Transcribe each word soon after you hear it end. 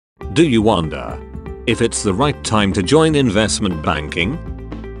Do you wonder if it's the right time to join investment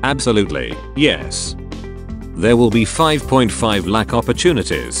banking? Absolutely, yes. There will be 5.5 lakh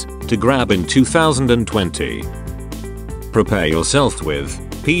opportunities to grab in 2020. Prepare yourself with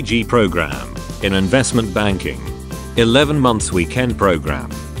PG program in investment banking, 11 months weekend program,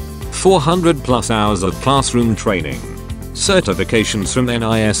 400 plus hours of classroom training, certifications from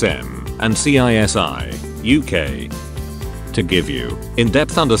NISM and CISI, UK, to give you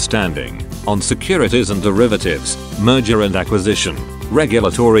in-depth understanding on securities and derivatives, merger and acquisition,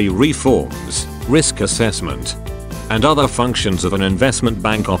 regulatory reforms, risk assessment, and other functions of an investment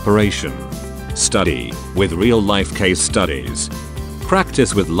bank operation. Study with real-life case studies,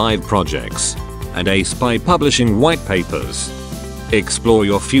 practice with live projects, and ace by publishing white papers. Explore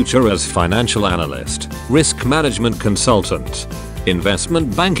your future as financial analyst, risk management consultant,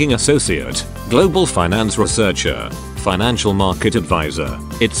 investment banking associate, global finance researcher, financial market advisor,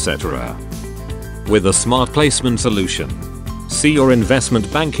 etc. With a smart placement solution. See your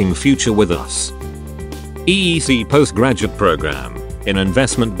investment banking future with us. EEC postgraduate program in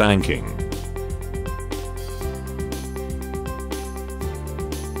investment banking.